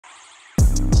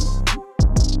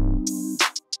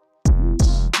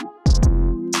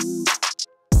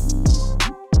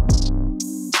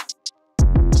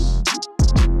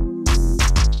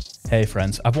Hey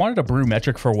friends, I've wanted a Brew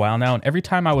metric for a while now, and every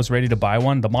time I was ready to buy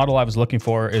one, the model I was looking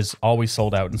for is always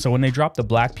sold out. And so when they dropped the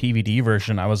Black PVD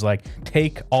version, I was like,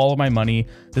 take all of my money.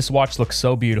 This watch looks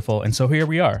so beautiful. And so here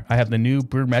we are. I have the new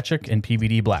Brew metric in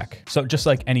PVD black. So just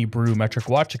like any Brew metric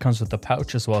watch, it comes with a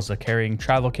pouch as well as a carrying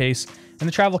travel case. And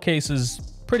the travel case is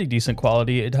pretty decent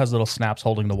quality. It has little snaps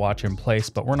holding the watch in place,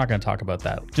 but we're not going to talk about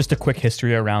that. Just a quick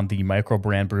history around the micro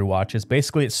brand Brew watches.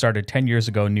 Basically, it started 10 years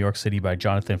ago in New York City by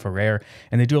Jonathan Ferrer,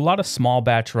 and they do a lot of small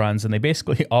batch runs, and they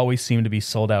basically always seem to be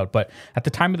sold out. But at the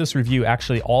time of this review,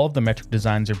 actually all of the metric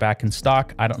designs are back in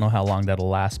stock. I don't know how long that'll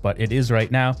last, but it is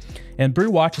right now. And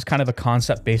Brew watch is kind of a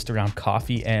concept based around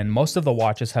coffee, and most of the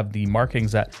watches have the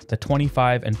markings at the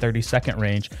 25 and 30-second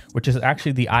range, which is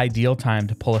actually the ideal time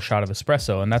to pull a shot of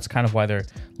espresso, and that's kind of why their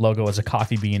logo is a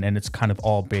coffee bean, and it's kind of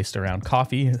all based around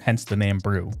coffee, hence the name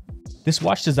Brew. This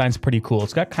watch design is pretty cool.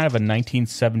 It's got kind of a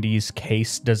 1970s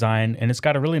case design, and it's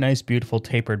got a really nice, beautiful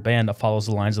tapered band that follows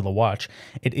the lines of the watch.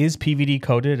 It is PVD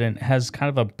coated and has kind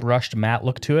of a brushed matte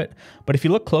look to it, but if you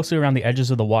look closely around the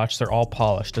edges of the watch, they're all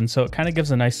polished, and so it kind of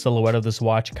gives a nice silhouette of this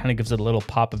watch. It kind of gives it a little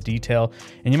pop of detail,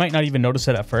 and you might not even notice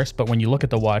it at first, but when you look at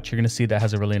the watch, you're going to see that it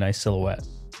has a really nice silhouette.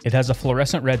 It has a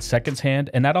fluorescent red seconds hand,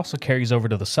 and that also carries over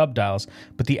to the subdials,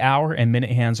 but the hour and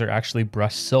minute hands are actually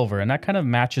brushed silver, and that kind of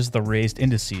matches the raised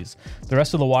indices. The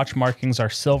rest of the watch markings are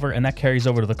silver, and that carries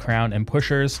over to the crown and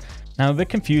pushers. Now, I'm a bit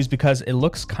confused because it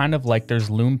looks kind of like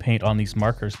there's lume paint on these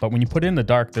markers, but when you put it in the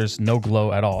dark, there's no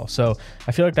glow at all. So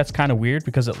I feel like that's kind of weird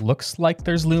because it looks like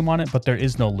there's lume on it, but there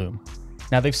is no lume.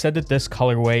 Now, they've said that this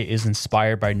colorway is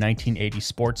inspired by 1980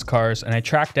 sports cars, and I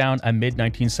tracked down a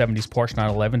mid-1970s Porsche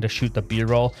 911 to shoot the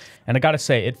B-roll, and I gotta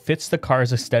say, it fits the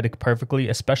car's aesthetic perfectly,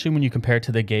 especially when you compare it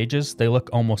to the gauges. They look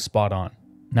almost spot on.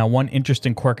 Now, one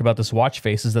interesting quirk about this watch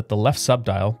face is that the left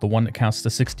subdial, the one that counts to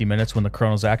 60 minutes when the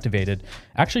chrono's activated,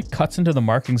 actually cuts into the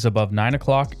markings above 9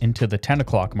 o'clock into the 10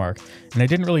 o'clock mark. And I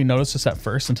didn't really notice this at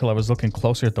first until I was looking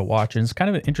closer at the watch, and it's kind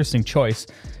of an interesting choice,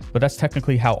 but that's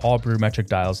technically how all Brew metric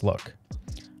dials look.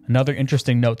 Another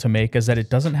interesting note to make is that it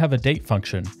doesn't have a date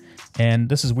function. And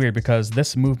this is weird because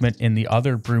this movement in the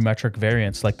other Brew metric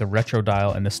variants like the retro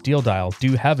dial and the steel dial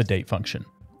do have a date function.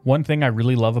 One thing I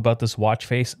really love about this watch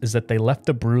face is that they left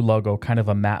the Brew logo kind of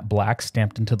a matte black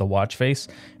stamped into the watch face,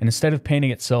 and instead of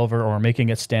painting it silver or making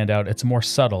it stand out, it's more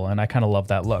subtle, and I kind of love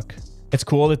that look. It's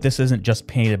cool that this isn't just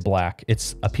painted black.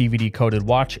 It's a PVD coated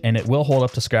watch, and it will hold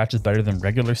up to scratches better than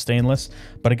regular stainless,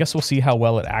 but I guess we'll see how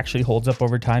well it actually holds up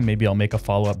over time. Maybe I'll make a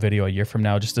follow-up video a year from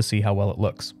now just to see how well it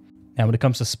looks. Now, when it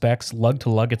comes to specs, lug to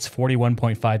lug, it's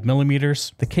 41.5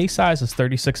 millimeters. The case size is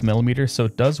 36 millimeters, so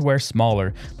it does wear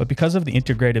smaller, but because of the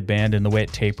integrated band and the way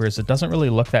it tapers, it doesn't really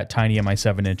look that tiny on my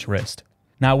 7-inch wrist.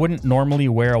 Now, I wouldn't normally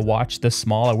wear a watch this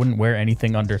small. I wouldn't wear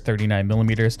anything under 39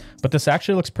 millimeters, but this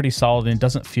actually looks pretty solid and it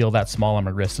doesn't feel that small on my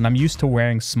wrist. And I'm used to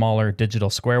wearing smaller digital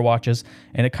square watches,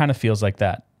 and it kind of feels like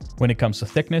that. When it comes to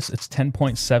thickness, it's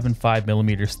 10.75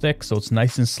 millimeters thick, so it's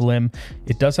nice and slim.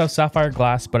 It does have sapphire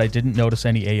glass, but I didn't notice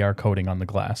any AR coating on the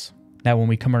glass. Now, when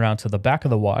we come around to the back of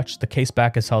the watch, the case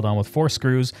back is held on with 4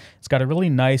 screws. It's got a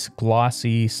really nice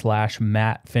glossy /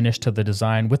 matte finish to the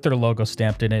design with their logo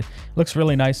stamped in it. It looks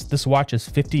really nice. This watch is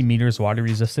 50 meters water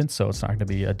resistant, so it's not going to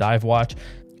be a dive watch.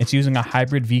 It's using a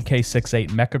hybrid VK68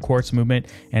 Mecha Quartz movement,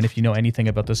 and if you know anything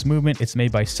about this movement, it's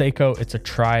made by Seiko. It's a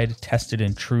tried, tested,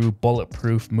 and true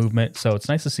bulletproof movement, so it's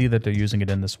nice to see that they're using it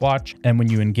in this watch. And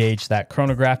when you engage that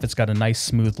chronograph, it's got a nice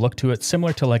smooth look to it,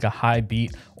 similar to like a high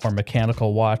beat or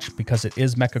mechanical watch because it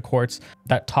is Mecha Quartz.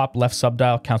 That top left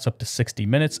subdial counts up to 60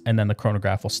 minutes, and then the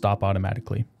chronograph will stop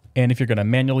automatically. And if you're going to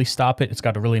manually stop it, it's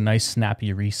got a really nice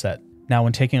snappy reset. Now,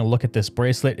 when taking a look at this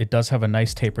bracelet, it does have a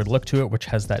nice tapered look to it, which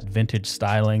has that vintage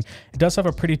styling. It does have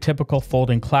a pretty typical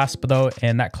folding clasp though,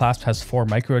 and that clasp has 4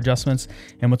 micro adjustments.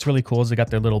 And what's really cool is they got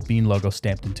their little bean logo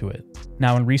stamped into it.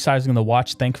 Now, in resizing the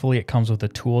watch, thankfully it comes with a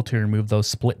tool to remove those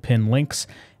split pin links.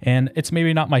 And it's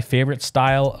maybe not my favorite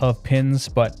style of pins,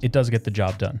 but it does get the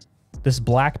job done. This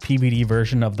black PVD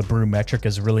version of the Brew metric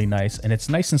is really nice, and it's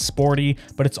nice and sporty,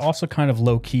 but it's also kind of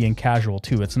low-key and casual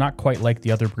too. It's not quite like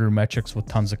the other Brew metrics with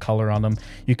tons of color on them.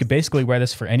 You could basically wear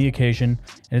this for any occasion,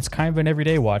 and it's kind of an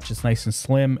everyday watch. It's nice and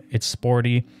slim, it's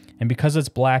sporty, and because it's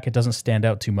black, it doesn't stand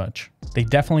out too much. They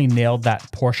definitely nailed that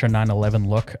Porsche 911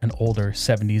 look, an older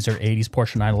 70s or 80s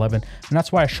Porsche 911, and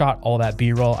that's why I shot all that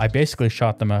B-roll. I basically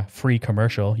shot them a free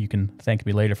commercial. You can thank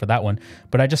me later for that one,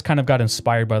 but I just kind of got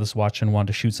inspired by this watch and wanted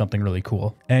to shoot something really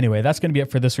cool. Anyway, that's going to be it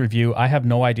for this review. I have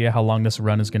no idea how long this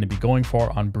run is going to be going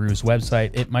for on Brew's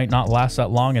website. It might not last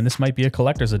that long, and this might be a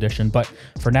collector's edition, but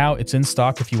for now, it's in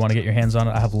stock. If you want to get your hands on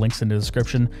it, I have links in the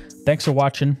description. Thanks for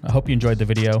watching. I hope you enjoyed the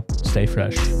video. Stay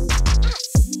fresh.